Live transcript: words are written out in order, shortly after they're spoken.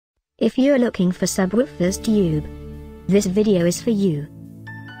If you're looking for Subwoofers tube, this video is for you.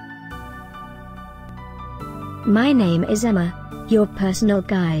 My name is Emma, your personal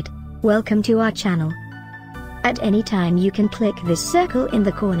guide. Welcome to our channel. At any time you can click this circle in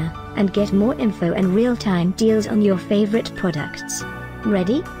the corner, and get more info and real-time deals on your favorite products.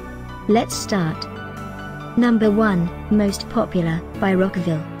 Ready? Let's start. Number 1, Most Popular, by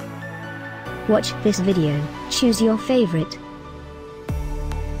Rockville. Watch this video, choose your favorite.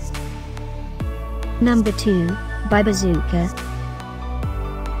 Number 2, by Bazooka.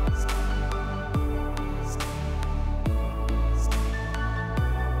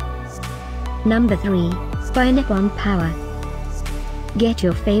 Number 3, by Nippon Power. Get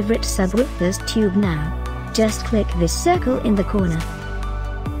your favorite Subwoofers tube now. Just click this circle in the corner.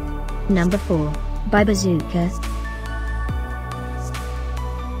 Number 4, by Bazooka.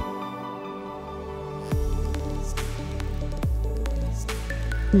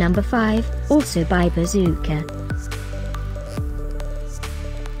 Number 5, also by Bazooka.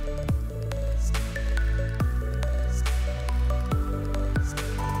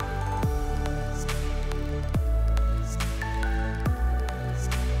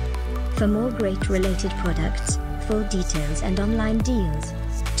 For more great related products, full details and online deals,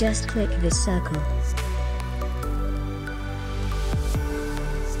 just click this circle.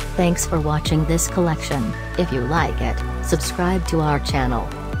 Thanks for watching this collection. If you like it, subscribe to our channel.